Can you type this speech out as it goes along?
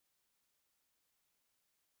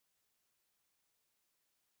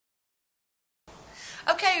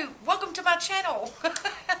Okay, welcome to my channel.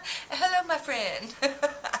 Hello, my friend.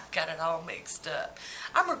 I've got it all mixed up.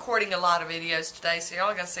 I'm recording a lot of videos today, so y'all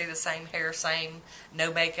are going to see the same hair, same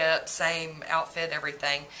no makeup, same outfit,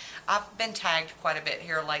 everything. I've been tagged quite a bit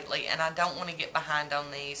here lately, and I don't want to get behind on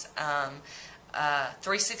these.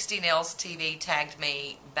 360 Nails TV tagged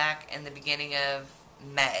me back in the beginning of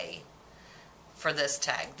May for this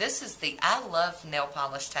tag. This is the I Love Nail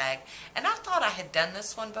Polish tag, and I thought I had done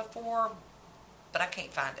this one before, but I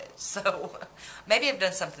can't find it. So maybe I've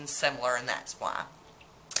done something similar, and that's why.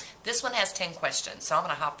 This one has 10 questions, so I'm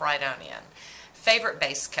going to hop right on in. Favorite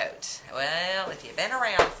base coat? Well, if you've been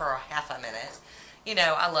around for a half a minute, you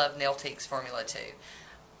know I love Nailtique's Formula 2.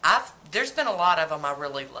 There's been a lot of them I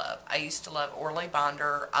really love. I used to love Orly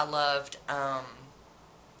Bonder. I loved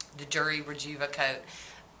the Jury Rejuva coat.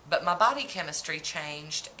 But my body chemistry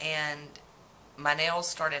changed, and my nails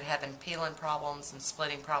started having peeling problems and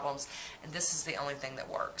splitting problems, and this is the only thing that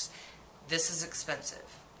works. This is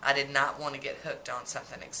expensive. I did not want to get hooked on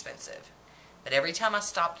something expensive. But every time I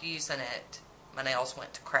stopped using it, my nails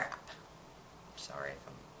went to crap. Sorry if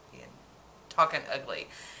I'm talking ugly.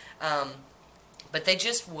 But they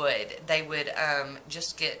just would. They would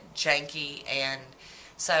just get janky, and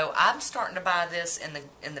so I'm starting to buy this in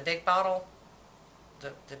the big bottle.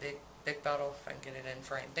 The big bottle, if I can get it in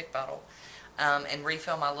frame, big bottle, and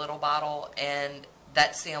refill my little bottle, and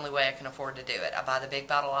that's the only way I can afford to do it. I buy the big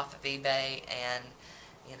bottle off of eBay and,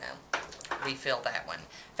 you know, refill that one.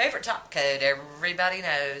 Favorite top coat, everybody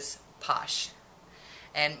knows, Posh.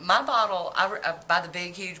 And my bottle, I buy the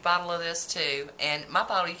big, huge bottle of this too, and my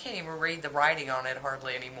bottle, you can't even read the writing on it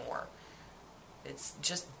hardly anymore. It's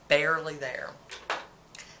just barely there.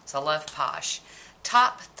 So I love Posh.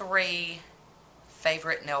 Top 3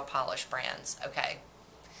 favorite nail polish brands. Okay,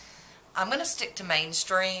 I'm going to stick to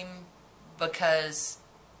mainstream because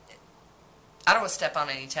I don't want to step on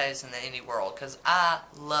any toes in the indie world, because I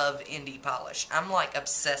love indie polish. I'm like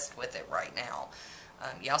obsessed with it right now.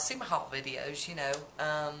 Y'all see my haul videos, you know.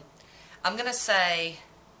 I'm going to say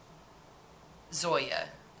Zoya.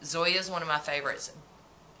 Zoya is one of my favorites.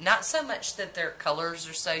 Not so much that their colors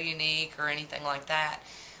are so unique or anything like that,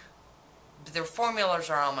 but their formulas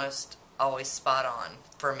are almost always spot on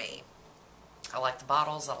for me. I like the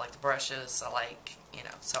bottles, I like the brushes, I like, you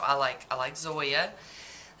know, so I like Zoya.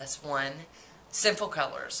 That's one. Sinful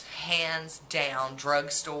Colors, hands down,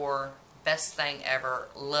 drugstore, best thing ever.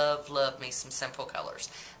 Love me some Sinful Colors.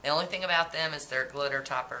 The only thing about them is their glitter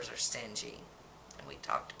toppers are stingy. And we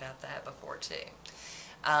talked about that before too.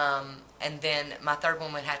 And then my third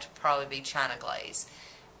one would have to probably be China Glaze.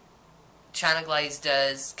 China Glaze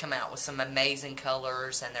does come out with some amazing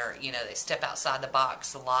colors, and they're, you know, they step outside the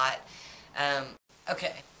box a lot.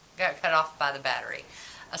 Okay, got cut off by the battery.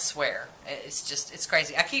 I swear, it's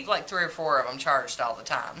crazy. I keep like 3 or 4 of them charged all the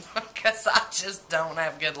time because I just don't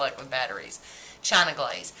have good luck with batteries. China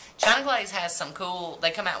Glaze. China Glaze has some cool,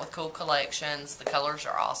 they come out with cool collections. The colors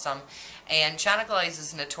are awesome. And China Glaze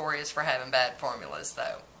is notorious for having bad formulas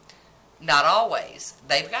though. Not always.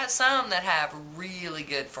 They've got some that have really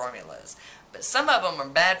good formulas. But some of them are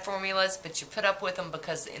bad formulas, but you put up with them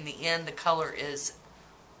because in the end the color is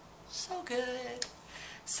so good.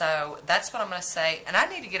 So that's what I'm going to say. And I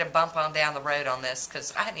need to get a bump on down the road on this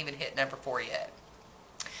because I hadn't even hit number 4 yet.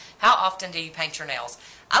 How often do you paint your nails?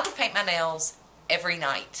 I would paint my nails every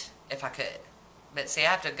night if I could. But see,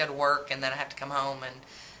 I have to go to work, and then I have to come home, and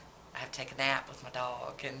I have to take a nap with my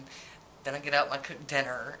dog, and then I get up and I cook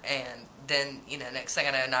dinner, and then, you know, next thing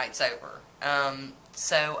I know, night's over.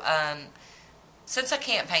 Since I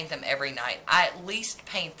can't paint them every night, I at least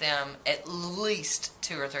paint them at least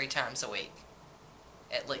 2 or 3 times a week.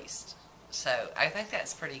 At least. So, I think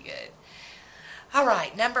that's pretty good.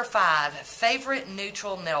 Alright, number 5, favorite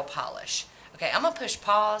neutral nail polish. Okay, I'm going to push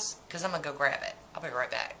pause, because I'm going to go grab it. I'll be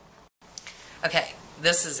right back. Okay,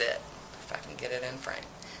 this is it. If I can get it in frame.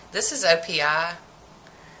 This is OPI.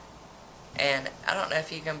 And I don't know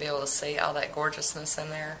if you're going to be able to see all that gorgeousness in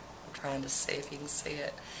there. I'm trying to see if you can see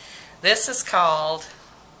it. This is called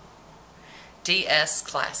DS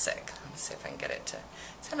Classic. Let me see if I can get it to...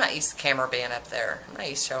 See, I'm not used to the camera being up there. I'm not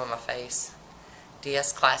used to showing my face.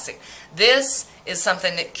 DS Classic. This is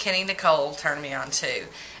something that Kenny Nicole turned me on to.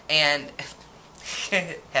 And...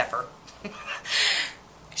 heifer.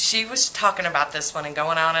 She was talking about this one and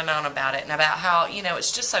going on and on about it, and about how, you know,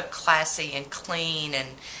 it's just so classy and clean, and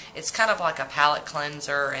it's kind of like a palette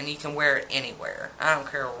cleanser, and you can wear it anywhere. I don't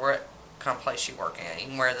care what kind of place you work in. You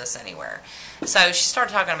can wear this anywhere. So she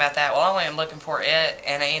started talking about that. Well, I went looking for it,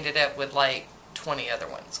 and I ended up with like 20 other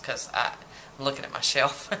ones because I'm looking at my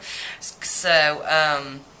shelf. So,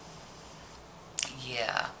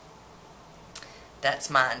 yeah. That's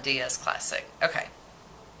mine, Dia's Classic. Okay.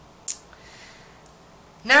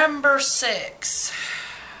 Number 6.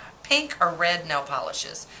 Pink or red nail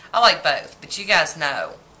polishes. I like both, but you guys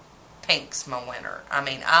know pink's my winner. I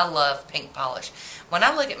mean, I love pink polish. When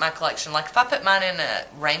I look at my collection, like if I put mine in a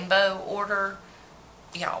rainbow order,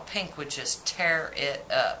 y'all, pink would just tear it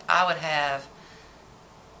up. I would have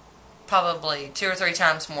probably 2 or 3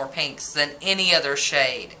 times more pinks than any other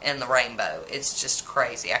shade in the rainbow. It's just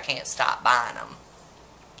crazy. I can't stop buying them.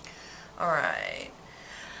 Alright.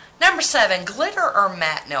 Number 7, glitter or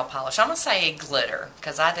matte nail polish. I'm going to say glitter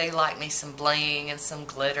because I do like me some bling and some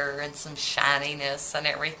glitter and some shininess and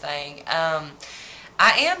everything. I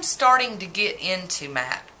am starting to get into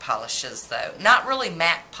matte polishes though. Not really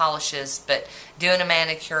matte polishes, but doing a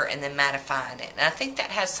manicure and then mattifying it. And I think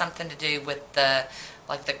that has something to do with the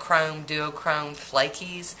chrome, duochrome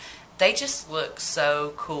flakies. They just look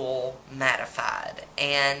so cool mattified.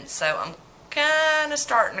 And so I'm kind of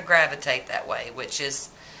starting to gravitate that way, which is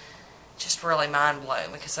just really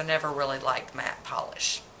mind-blowing because I never really liked matte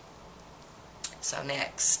polish. So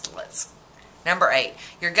next, number 8,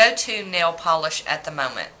 your go-to nail polish at the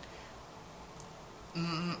moment.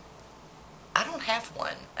 I don't have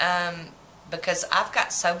one because I've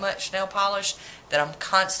got so much nail polish that I'm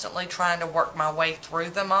constantly trying to work my way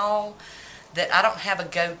through them all that I don't have a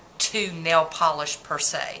go-to nail polish per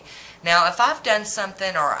se. Now, if I've done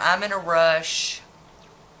something or I'm in a rush,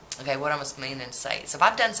 okay, what I was meaning to say is if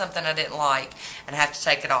I've done something I didn't like and I have to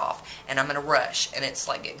take it off and I'm in a rush and it's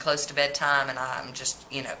like getting close to bedtime and I'm just,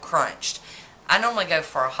 you know, crunched, I normally go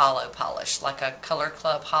for a hollow polish, like a Color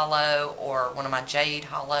Club hollow or one of my Jade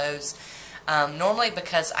hollows. Normally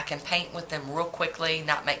because I can paint with them real quickly,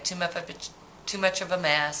 not make too much of a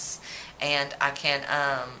mess, and I can,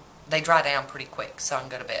 they dry down pretty quick so I can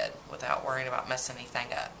go to bed without worrying about messing anything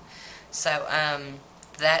up. So,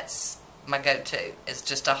 that's my go-to, is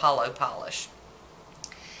just a hollow polish.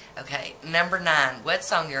 Okay, number 9,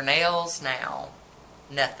 what's on your nails now?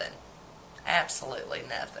 Nothing. Absolutely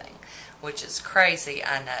nothing. Which is crazy,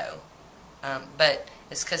 I know. But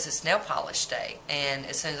it's because it's nail polish day, and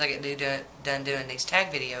as soon as I get done doing these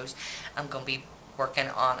tag videos, I'm going to be working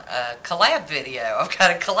on a collab video. I've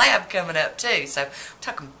got a collab coming up too, so I'm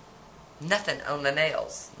talking nothing on the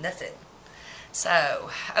nails. Nothing.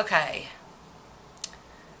 So, okay.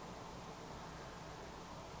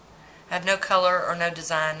 I have no color or no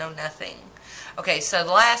design, no nothing. Okay, so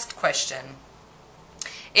the last question.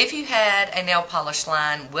 If you had a nail polish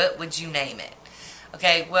line, what would you name it?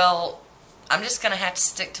 Okay, well, I'm just going to have to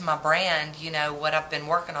stick to my brand, you know, what I've been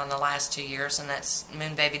working on the last 2 years, and that's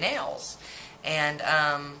Moon Baby Nails. And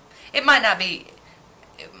it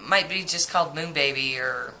might be just called Moon Baby,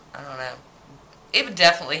 or I don't know. It would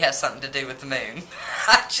definitely have something to do with the moon.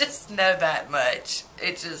 I just know that much.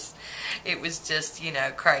 It was just, you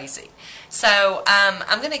know, crazy. So,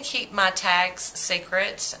 I'm going to keep my tags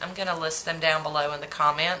secret. I'm going to list them down below in the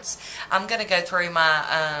comments. I'm going to go through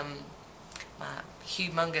my, my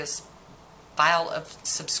humongous file of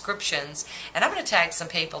subscriptions, and I'm going to tag some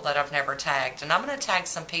people that I've never tagged. And I'm going to tag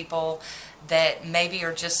some people that maybe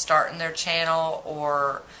are just starting their channel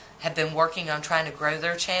or have been working on trying to grow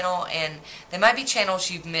their channel, and they might be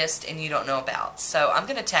channels you've missed and you don't know about. So I'm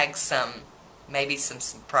going to tag maybe some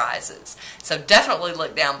surprises. So definitely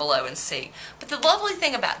look down below and see. But the lovely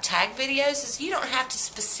thing about tag videos is you don't have to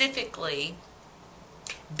specifically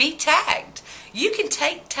be tagged. You can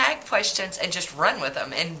take tag questions and just run with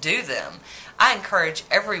them and do them. I encourage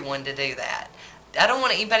everyone to do that. I don't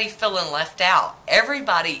want anybody feeling left out.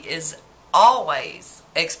 Everybody is always,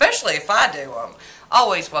 especially if I do them,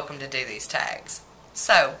 always welcome to do these tags.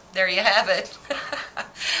 So, there you have it.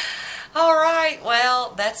 Alright,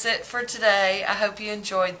 well, that's it for today. I hope you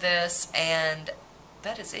enjoyed this, and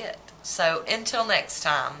that is it. So, until next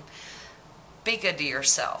time, be good to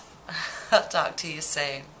yourself. I'll talk to you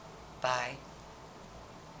soon. Bye.